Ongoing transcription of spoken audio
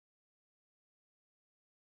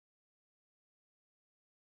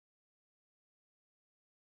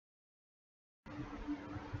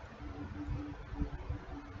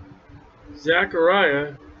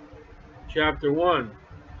Zechariah chapter 1.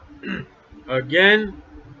 Again,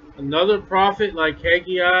 another prophet like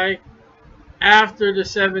Haggai after the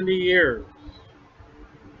 70 years.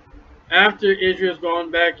 After Israel's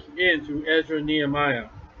gone back in through Ezra and Nehemiah.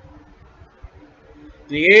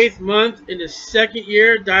 The 8th month in the 2nd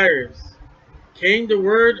year Darius came the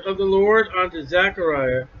word of the Lord unto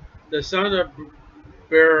Zechariah, the son of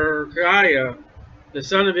Berechiah, the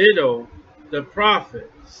son of Iddo, the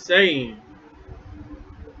prophet, saying,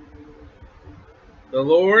 The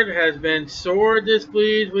Lord has been sore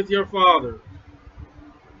displeased with your fathers.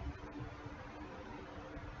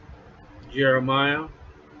 Jeremiah,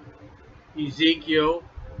 Ezekiel,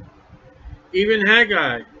 even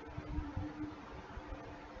Haggai.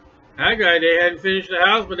 Haggai, they hadn't finished the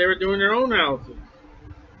house, but they were doing their own houses.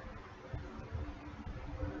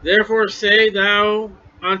 Therefore say thou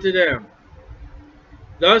unto them,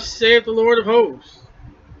 Thus saith the Lord of hosts,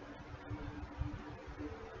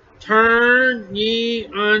 Turn ye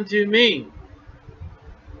unto me.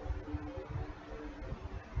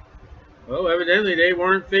 Well, evidently they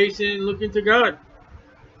weren't facing and looking to God.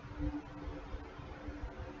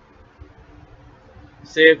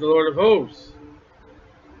 Saith the Lord of hosts,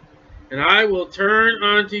 and I will turn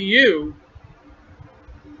unto you,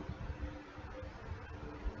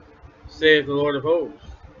 saith the Lord of hosts.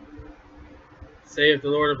 Saith the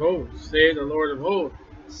Lord of hosts. Saith the Lord of hosts.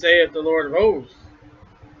 Saith the Lord of hosts.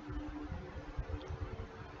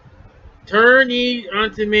 Turn ye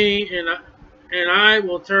unto me, and I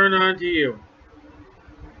will turn unto you.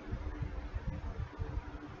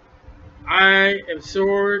 I am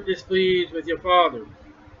sore displeased with your fathers.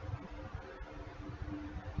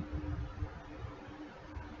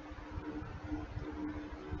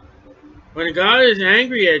 When God is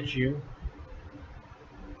angry at you,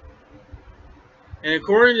 and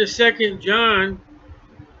according to 2 John,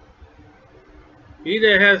 he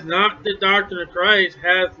that has not the doctrine of Christ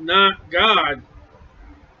hath not God.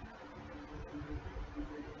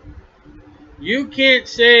 You can't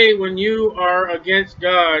say when you are against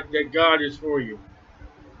God that God is for you.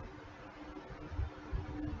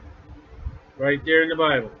 Right there in the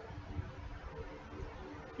Bible.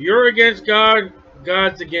 You're against God,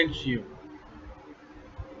 God's against you.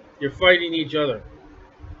 You're fighting each other.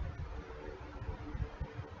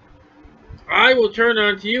 I will turn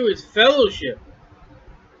unto you is fellowship.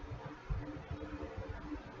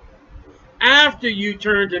 After you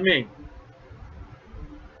turn to me.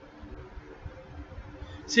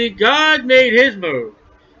 See, God made his move.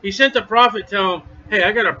 He sent the prophet tell him, hey,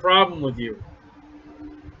 I got a problem with you.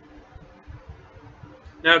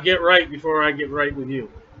 Now get right before I get right with you.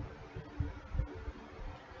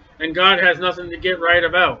 And God has nothing to get right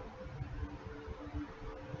about.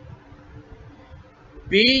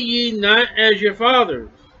 Be ye not as your fathers,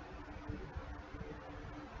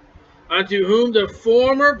 unto whom the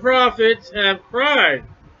former prophets have cried,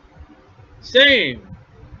 saying,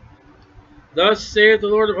 Thus saith the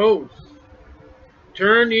Lord of hosts,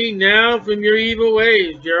 Turn ye now from your evil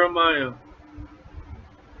ways, Jeremiah,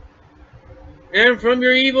 and from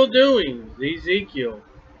your evil doings, Ezekiel.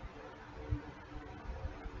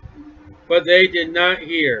 But they did not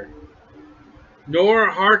hear, nor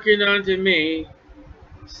hearken unto me,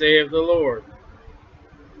 saith the Lord.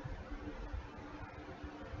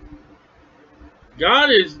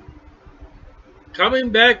 God is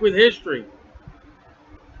coming back with history.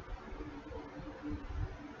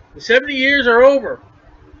 The 70 years are over.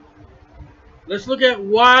 Let's look at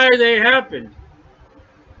why they happened.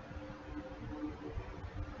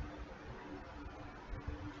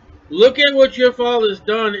 Look at what your father's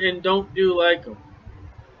done and don't do like them.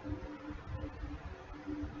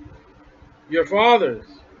 Your fathers,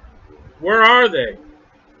 where are they?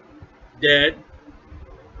 Dead.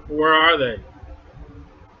 Where are they?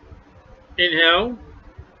 In hell.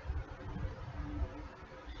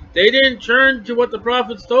 They didn't turn to what the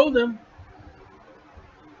prophets told them.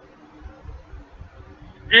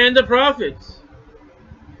 And the prophets,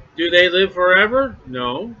 do they live forever?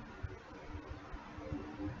 No.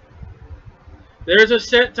 There's a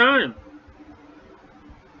set time.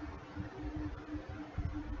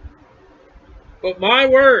 But my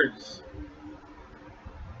words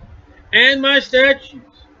and my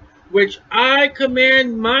statutes, which I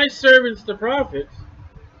command my servants the prophets,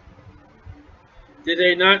 did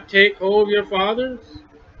they not take hold of your fathers?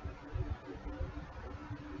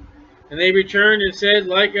 And they returned and said,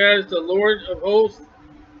 Like as the Lord of hosts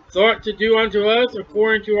thought to do unto us,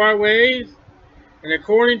 according to our ways, and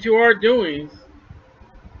according to our doings,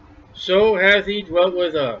 so hath he dwelt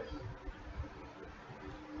with us.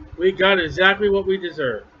 We got exactly what we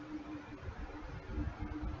deserve.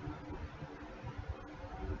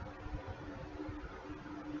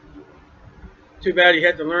 Too bad you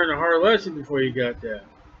had to learn a hard lesson before you got that.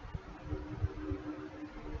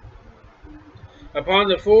 Upon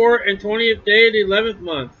the 24th day of the 11th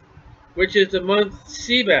month, which is the month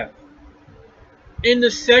Sebeth, in the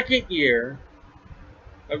 2nd year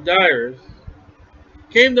of Darius,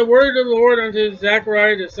 came the word of the Lord unto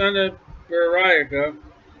Zechariah the son of Berechiah,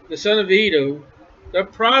 the son of Iddo, the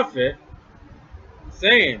prophet,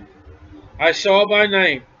 saying, I saw by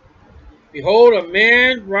night, behold, a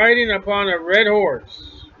man riding upon a red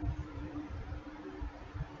horse,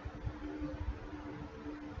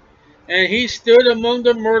 and he stood among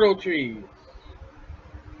the myrtle trees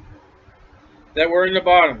that were in the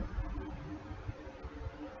bottom.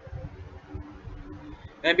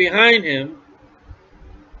 And behind him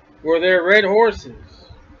were their red horses,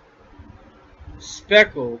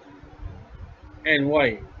 speckled and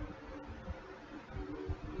white.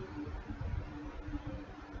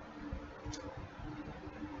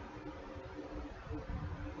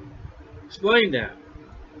 Explain that.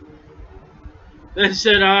 Then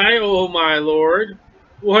said I, O my Lord,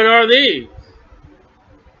 what are these?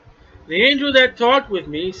 The angel that talked with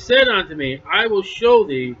me said unto me, I will show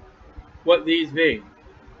thee what these be.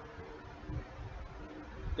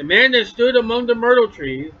 The man that stood among the myrtle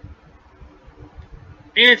trees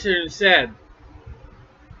answered and said,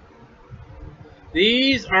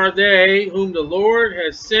 These are they whom the Lord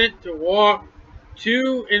has sent to walk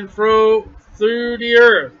to and fro through the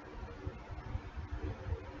earth.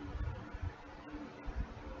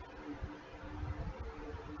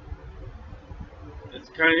 It's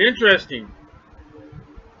kind of interesting.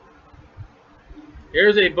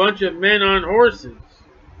 Here's a bunch of men on horses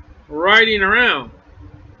riding around.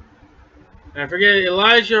 I forget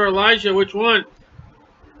Elijah or Elisha, which one.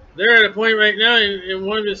 They're at a point right now in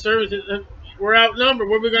one of his services. We're outnumbered.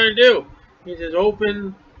 What are we going to do? He says,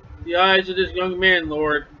 open the eyes of this young man,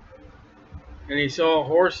 Lord. And he saw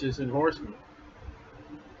horses and horsemen.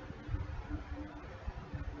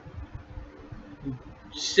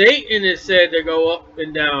 Satan is said to go up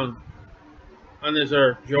and down on this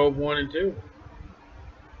earth. Job 1 and 2.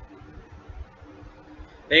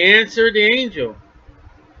 They answered the angel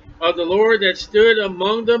of the Lord that stood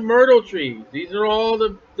among the myrtle trees. These are all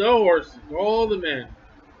the horses, all the men.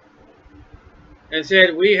 And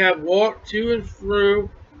said, We have walked to and through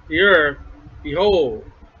the earth. Behold,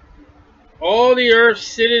 all the earth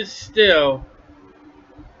sitteth still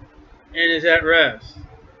and is at rest.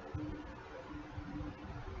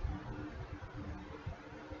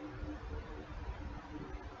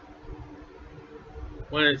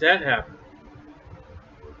 When does that happen?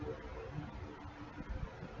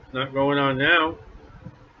 Not going on now.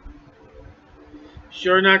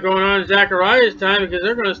 Sure not going on in Zechariah's time, because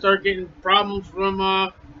they're going to start getting problems from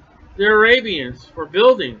the Arabians for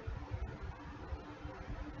building.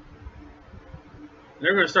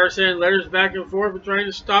 They're going to start sending letters back and forth and trying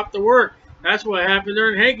to stop the work. That's what happened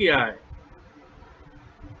during Haggai.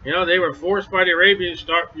 You know, they were forced by the Arabians to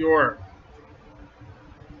start the work.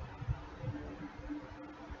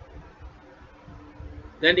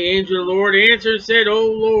 Then the angel of the Lord answered and said, O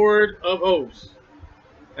Lord of hosts.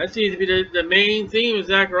 That seems to be the main theme of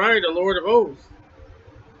Zechariah, the Lord of hosts.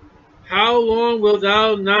 How long wilt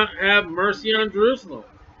thou not have mercy on Jerusalem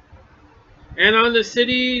and on the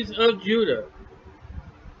cities of Judah,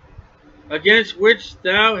 against which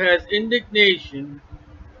thou hast indignation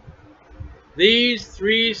these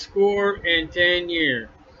 70 years?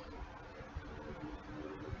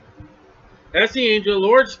 That's the angel of the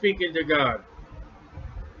Lord speaking to God.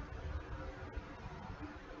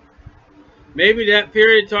 Maybe that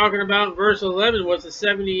period talking about in verse 11 was the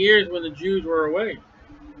 70 years when the Jews were away.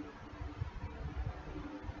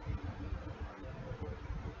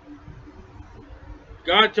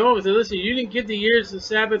 God told him, listen, you didn't give the years the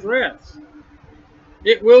Sabbath rest.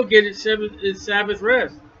 It will get its Sabbath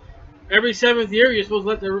rest. Every 7th year, you're supposed to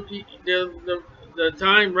let the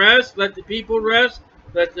time rest, let the people rest,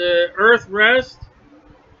 let the earth rest,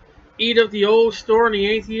 eat of the old store in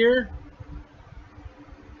the 8th year.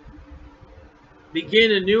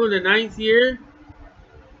 Begin anew in the 9th year.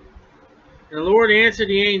 And the Lord answered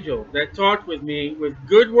the angel that talked with me with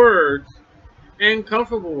good words and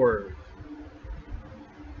comfortable words.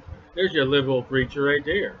 There's your liberal preacher right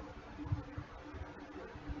there.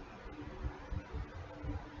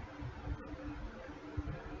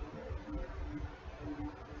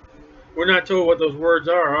 We're not told what those words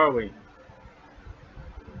are we?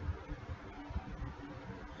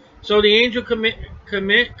 So the angel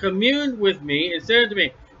communed with me and said to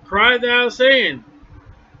me, Cry thou, saying,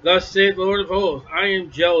 Thus saith the Lord of hosts, I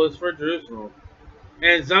am jealous for Jerusalem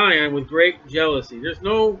and Zion with great jealousy. There's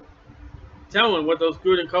no telling what those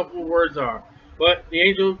good and comfortable words are. But the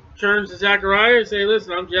angel turns to Zechariah and says,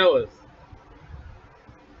 listen, I'm jealous.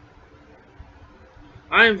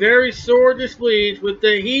 I am very sore displeased with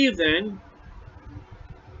the heathen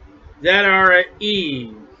that are at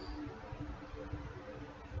ease.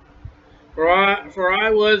 For I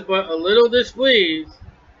was but a little displeased,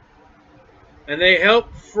 and they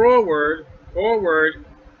helped forward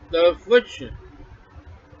the affliction.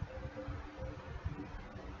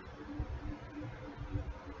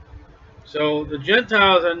 So the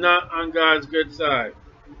Gentiles are not on God's good side.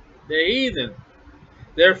 They're heathen.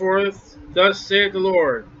 Therefore, thus saith the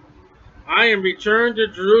Lord, I am returned to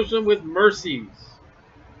Jerusalem with mercies.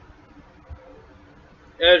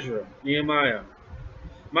 Ezra, Nehemiah.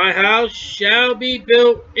 My house shall be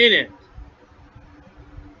built in it.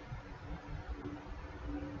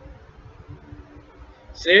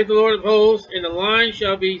 Saith the Lord of hosts, and the line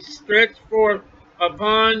shall be stretched forth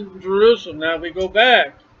upon Jerusalem. Now, if we go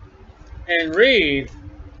back and read,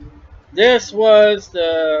 this was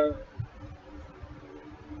the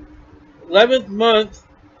 11th month,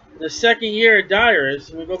 the 2nd year of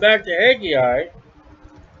Darius. We go back to Haggai,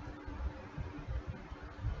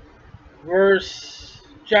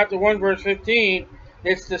 chapter 1, verse 15.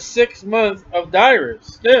 It's the 6th month of Darius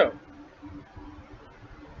still.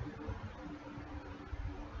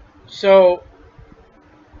 So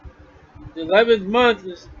the 11th month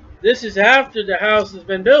this is after the house has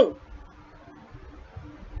been built,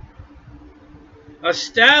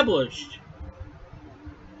 established,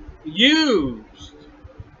 used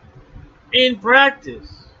in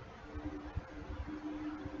practice.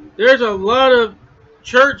 There's a lot of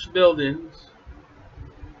church buildings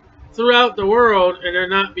throughout the world, and they're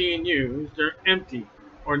not being used. They're empty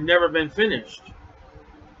or never been finished.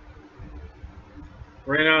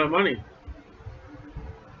 Ran out of money.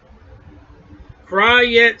 Cry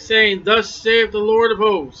yet, saying, thus saith the Lord of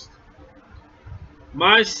hosts,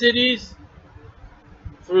 my cities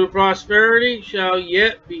through prosperity shall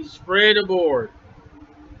yet be spread abroad,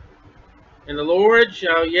 and the Lord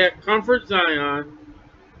shall yet comfort Zion,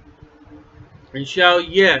 and shall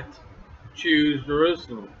yet choose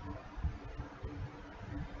Jerusalem.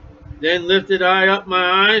 Then lifted I up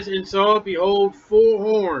my eyes, and saw, behold, 4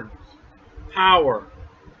 horns, power.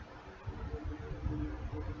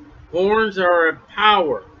 Horns are a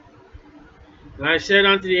power. And I said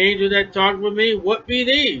unto the angel that talked with me, what be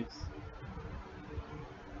these?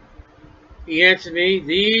 He answered me,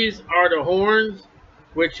 these are the horns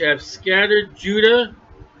which have scattered Judah,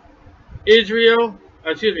 Israel,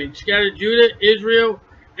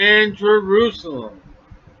 and Jerusalem.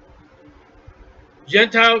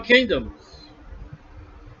 Gentile kingdoms.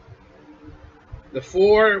 The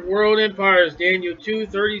 4 world empires, Daniel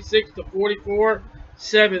 2:36-44,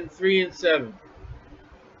 7:3 and 7.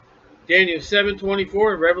 Daniel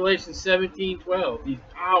 7:24 and Revelation 17:12. These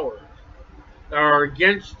powers that are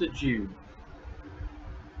against the Jews.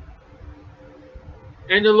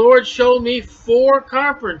 And the Lord showed me 4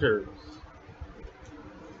 carpenters.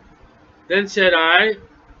 Then said I,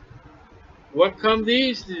 what come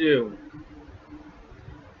these to do?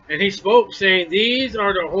 And he spoke, saying, these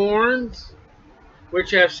are the horns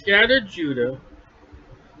which have scattered Judah,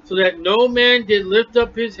 so that no man did lift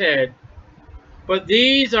up his head. But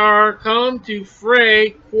these are come to fray,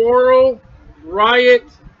 quarrel, riot,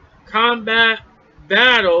 combat,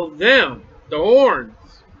 battle them, the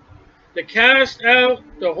horns, to cast out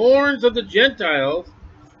the horns of the Gentiles,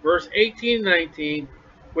 verse 18-19,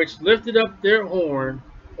 which lifted up their horn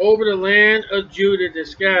over the land of Judah to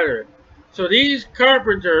scatter it. So these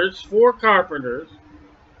carpenters, 4 carpenters,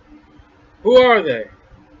 who are they?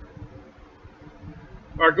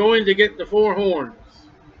 Are going to get the 4 horns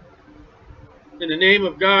in the name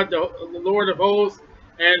of God, the Lord of hosts,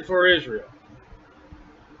 and for Israel.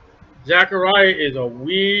 Zechariah is a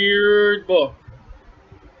weird book.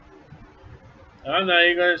 I'm not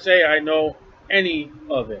even going to say I know any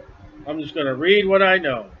of it. I'm just going to read what I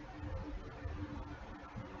know.